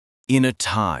In a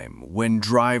time when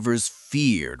drivers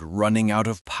feared running out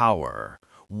of power,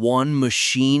 one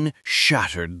machine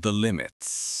shattered the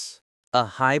limits. A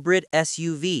hybrid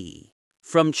SUV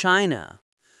from China,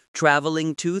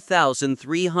 traveling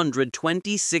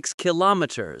 2,326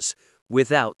 kilometers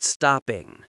without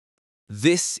stopping.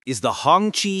 This is the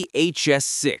Hongqi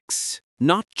HS6,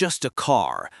 not just a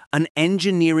car, an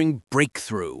engineering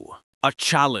breakthrough. A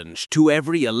challenge to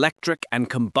every electric and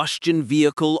combustion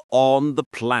vehicle on the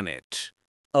planet.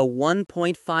 A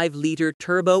 1.5-liter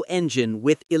turbo engine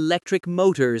with electric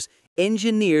motors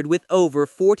engineered with over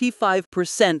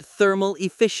 45% thermal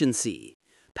efficiency,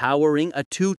 powering a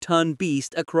 2-ton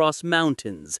beast across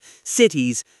mountains,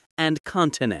 cities, and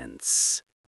continents.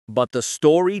 But the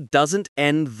story doesn't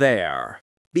end there.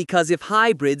 Because if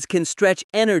hybrids can stretch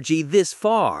energy this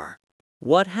far,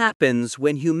 what happens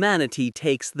when humanity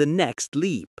takes the next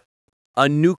leap? A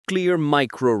nuclear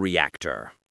microreactor.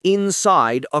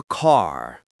 Inside a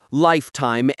car.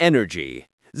 Lifetime energy.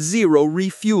 Zero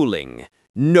refueling.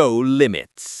 No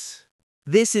limits.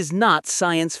 This is not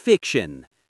science fiction.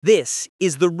 This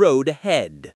is the road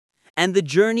ahead. And the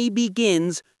journey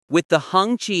begins with the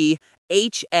Hongqi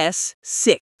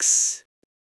HS6.